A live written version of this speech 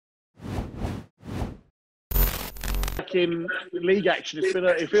back in league action.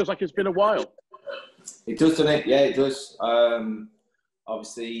 It feels like it's been a while. It does, doesn't it? Yeah, it does.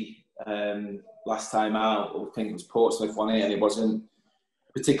 Obviously, last time out, I think it was Portsmouth, wasn't it? And it wasn't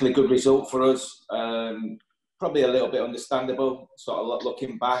a particularly good result for us. Probably a little bit understandable, sort of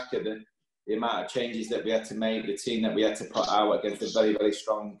looking back at the amount of changes that we had to make, the team that we had to put out against a very, very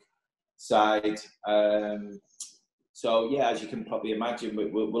strong side. So, yeah, as you can probably imagine,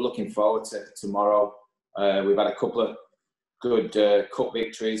 we're looking forward to tomorrow. We've had a couple of good cup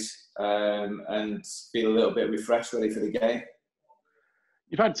victories and feel a little bit refreshed, ready for the game.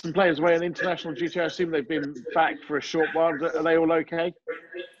 You've had some players away on international duty. I assume they've been back for a short while. Are they all okay?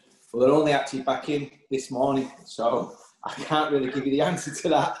 Well, they're only actually back in this morning, so I can't really give you the answer to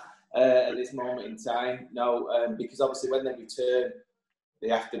that at this moment in time. No, because obviously when they return, they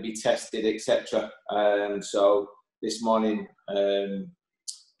have to be tested, etc. So this morning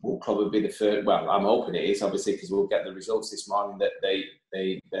will probably be the first. Well, I'm hoping it is, obviously, because we'll get the results this morning that they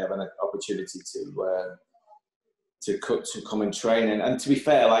have an opportunity to come and train. And to be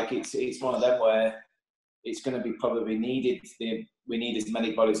fair, like it's one of them where it's going to be probably needed. We need as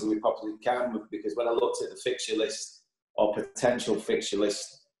many bodies as we possibly can, because when I looked at the fixture list or potential fixture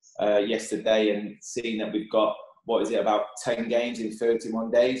list yesterday and seeing that we've got, about 10 games in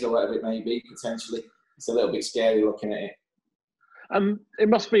 31 days or whatever it may be, potentially, it's a little bit scary looking at it. It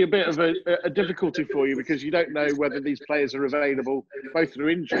must be a bit of a difficulty for you, because you don't know whether these players are available both through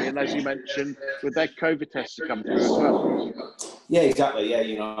injury and, as you mentioned, with their COVID tests to come through as well. Yeah, exactly.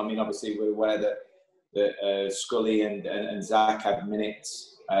 Yeah, obviously we're aware that Scully and Zach had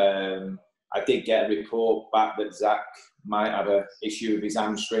minutes. I did get a report back that Zach might have an issue with his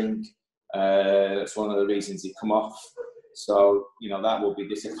hamstring. That's one of the reasons he come off. So, that will be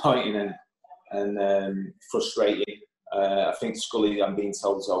disappointing and frustrating. I think Scully, I'm being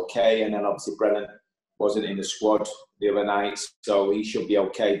told, is okay. And then obviously Brennan wasn't in the squad the other night, so he should be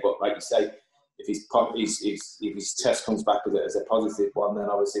okay. But like you say, if his test comes back as a positive one, then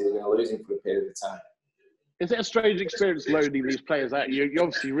obviously we're going to lose him for a period of time. Is it a strange experience loaning these players out? You're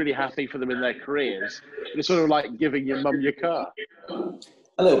obviously really happy for them in their careers, but it's sort of like giving your mum your car.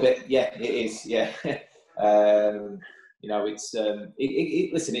 A little bit, yeah, it is, yeah. It's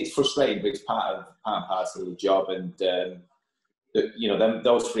listen, it's frustrating, but it's part and parcel of the job. And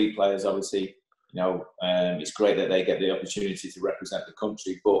those three players, obviously, it's great that they get the opportunity to represent the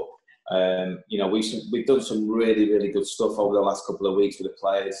country. But we've done some really, really good stuff over the last couple of weeks with the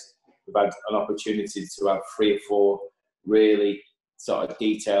players. We've had an opportunity to have 3 or 4 really sort of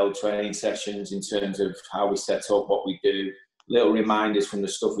detailed training sessions in terms of how we set up, what we do, little reminders from the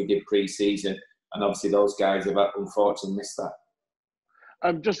stuff we did pre-season, and obviously those guys have unfortunately missed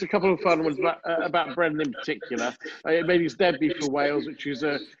that. Just a couple of fun ones about Brendan in particular. It made his debut for Wales, which is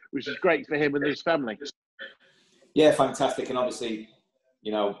great for him and his family. Yeah, fantastic, and obviously,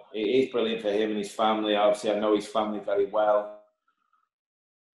 it is brilliant for him and his family. Obviously, I know his family very well.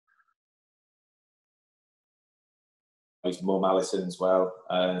 His mum Alison as well,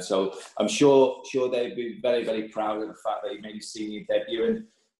 so I'm sure they'd be very, very proud of the fact that he made his senior debut. And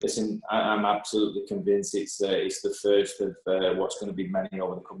listen, I'm absolutely convinced it's the first of what's going to be many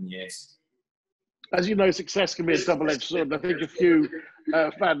over the coming years. As you know, success can be a double-edged sword. I think a few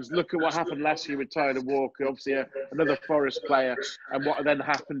fans look at what happened last year with Tyler Walker, obviously another Forest player, and what then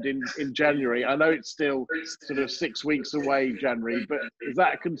happened in January. I know it's still sort of 6 weeks away, January, but is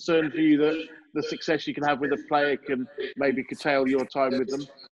that a concern for you that the success you can have with a player can maybe curtail your time with them?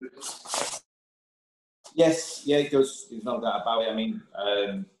 Yes, yeah, it does. There's no doubt about it. I mean,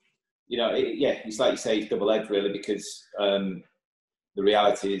 it's like you say, it's double-edged really, because the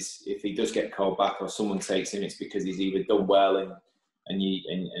reality is, if he does get called back or someone takes him, it's because he's either done well and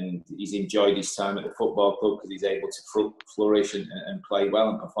he's enjoyed his time at the football club because he's able to flourish and play well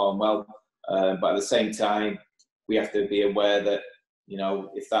and perform well. But at the same time, we have to be aware that,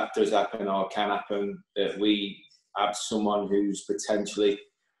 if that does happen or can happen, that we have someone who's potentially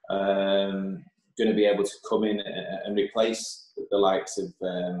going to be able to come in and replace the likes of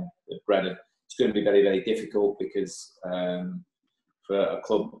Brennan. It's going to be very, very difficult because for a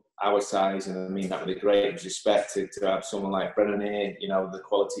club our size, and I mean that with the greatest respect, to have someone like Brennan here, the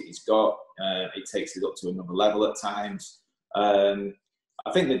quality he's got, it takes it up to another level at times. I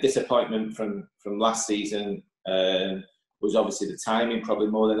think the disappointment from last season was obviously the timing, probably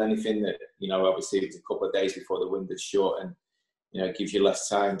more than anything. That obviously it was a couple of days before the window's shut, and it gives you less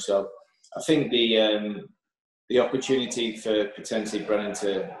time. So I think the opportunity for potentially Brennan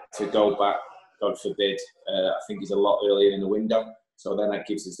to go back, God forbid, I think is a lot earlier in the window. So then that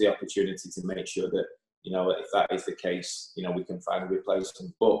gives us the opportunity to make sure that if that is the case, we can find a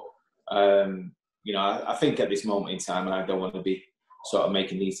replacement. But you know, I think at this moment in time, and I don't want to be sort of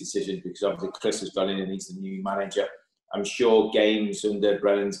making these decisions because obviously Chris has gone in and he's the new manager. I'm sure games under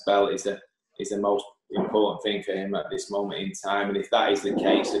Brennan's belt is the most important thing for him at this moment in time. And if that is the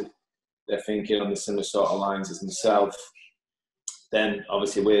case, and they're thinking on the similar sort of lines as myself, then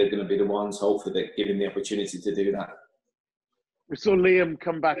obviously we're going to be the ones, hopefully, that give him the opportunity to do that. We saw Liam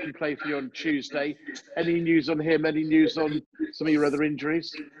come back and play for you on Tuesday. Any news on him? Any news on some of your other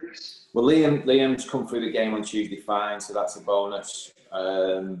injuries? Well, Liam's come through the game on Tuesday fine, so that's a bonus.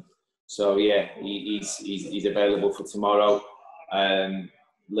 So yeah, he's available for tomorrow.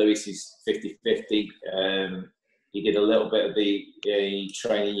 Lewis is 50-50. He did a little bit of the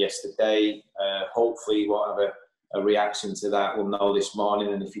training yesterday. Hopefully he won't have a reaction to that. We'll know this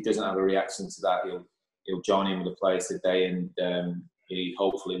morning, and if he doesn't have a reaction to that, he'll join in with the players today, and he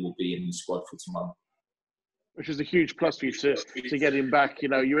hopefully will be in the squad for tomorrow. Which is a huge plus for you to get him back. You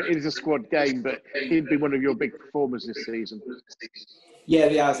know, it is a squad game, but he'd be one of your big performers this season. Yeah,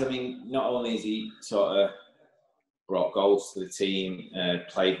 he has. I mean, not only has he sort of brought goals to the team,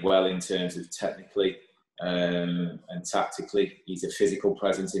 played well in terms of technically and tactically. He's a physical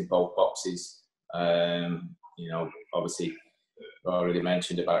presence in both boxes. You know, obviously, I already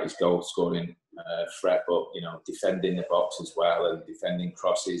mentioned about his goal scoring threat, but you know, defending the box as well, and defending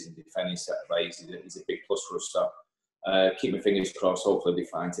crosses and defending set plays is a big plus for us. So keep my fingers crossed. Hopefully, he'll be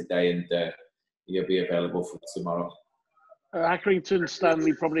fine today, and he'll be available for tomorrow. Accrington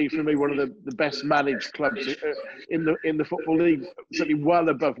Stanley, probably for me one of the best managed clubs in the football league. Certainly well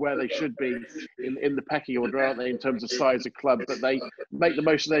above where they should be in the pecking order, aren't they, in terms of size of club? But they make the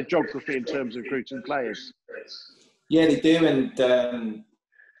most of their geography in terms of recruiting players. Yeah, they do, and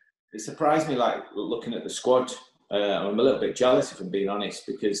it surprised me, like looking at the squad. I'm a little bit jealous, if I'm being honest,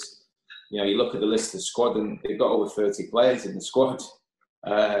 because you know, you look at the list of the squad and they've got over 30 players in the squad,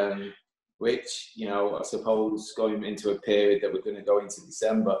 which, you know, I suppose going into a period that we're going to go into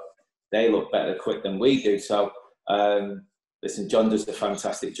December, they look better equipped than we do. So, listen, John does a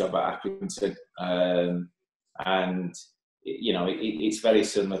fantastic job at Appleton, and you know, it's very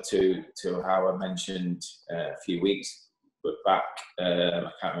similar to how I mentioned a few weeks back. I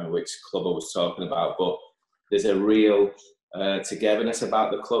can't remember which club I was talking about, but there's a real togetherness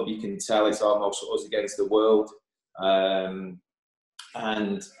about the club. You can tell it's almost us against the world,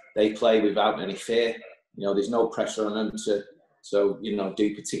 and they play without any fear. You know, there's no pressure on them to you know,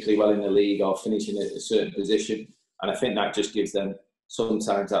 do particularly well in the league or finish in a certain position. And I think that just gives them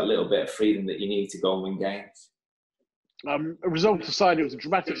sometimes that little bit of freedom that you need to go and win games. A result aside, it was a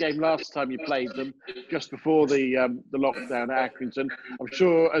dramatic game last time you played them, just before the lockdown at Accrington. I'm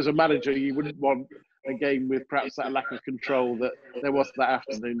sure as a manager you wouldn't want a game with perhaps that lack of control that there was that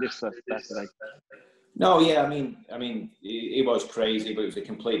afternoon this Saturday. No, yeah, I mean, it was crazy, but it was a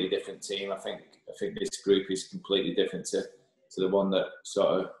completely different team. I think this group is completely different to the one that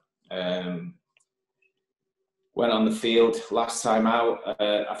sort of went on the field last time out.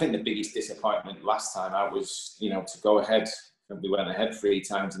 I think the biggest disappointment last time out was, you know, to go ahead. We went ahead 3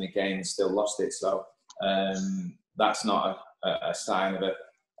 times in a game and still lost it. So that's not a sign of a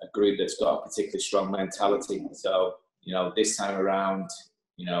group that's got a particularly strong mentality. So, you know, this time around,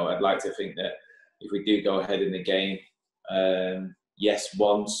 you know, I'd like to think that if we do go ahead in the game, yes,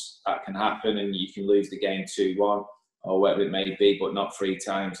 once that can happen and you can lose the game 2-1 or whatever it may be, but not 3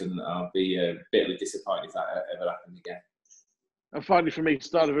 times, and I'll be bitterly disappointed if that ever happens again. And finally, for me,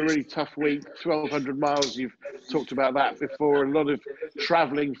 start of a really tough week, 1,200 miles. You've talked about that before. A lot of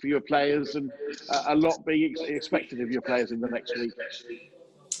travelling for your players, and a lot being expected of your players in the next week.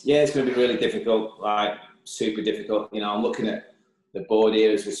 Yeah, it's going to be really difficult, like super difficult. You know, I'm looking at the board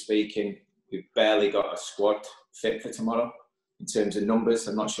here as we're speaking. We've barely got a squad fit for tomorrow in terms of numbers.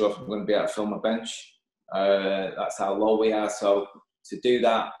 I'm not sure if I'm going to be able to fill my bench. That's how low we are. So to do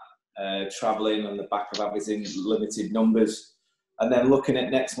that, travelling on the back of having limited numbers, and then looking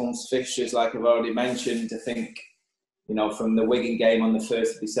at next month's fixtures, like I've already mentioned, I think, you know, from the Wigan game on the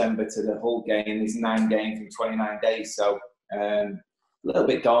 1st of December to the Hull game, there's 9 games in 29 days. So a little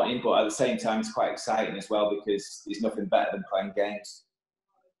bit daunting, but at the same time, it's quite exciting as well, because there's nothing better than playing games.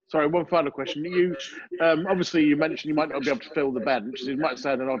 Sorry, one final question. You obviously you mentioned you might not be able to fill the bench. It might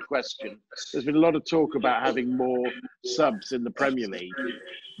sound an odd question. There's been a lot of talk about having more subs in the Premier League.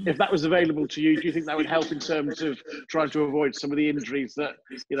 If that was available to you, do you think that would help in terms of trying to avoid some of the injuries that,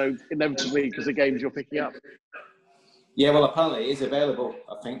 you know, inevitably because of games you're picking up? Yeah, well, apparently it is available,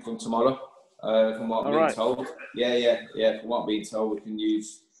 I think, from tomorrow, from what I'm being told. Yeah. From what I'm being told, we can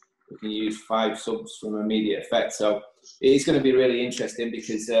use 5 subs from immediate effect. So it's going to be really interesting,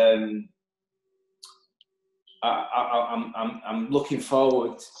 because I'm looking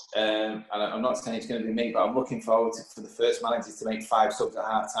forward, and I'm not saying it's going to be me, but I'm looking forward for the first manager to make 5 subs at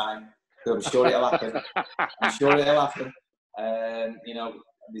half time. I'm sure it'll happen. I'm sure it'll happen. You know,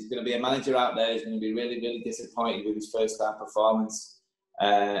 there's going to be a manager out there who's going to be really, really disappointed with his first half performance.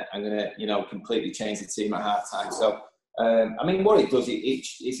 I'm going to, you know, completely change the team at half time. So, I mean, what it does,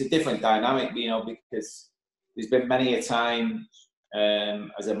 it's a different dynamic, you know, because there's been many a time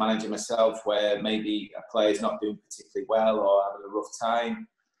as a manager myself where maybe a player's not doing particularly well or having a rough time,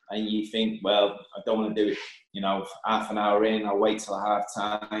 and you think, well, I don't want to do it, you know, half an hour in, I'll wait till half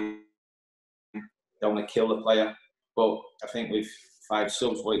time, don't want to kill the player. But I think with 5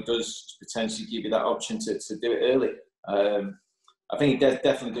 subs, what it does is potentially give you that option to do it early. I think it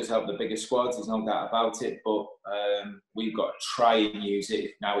definitely does help the bigger squads, there's no doubt about it, but we've got to try and use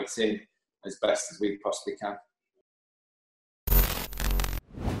it now it's in as best as we possibly can.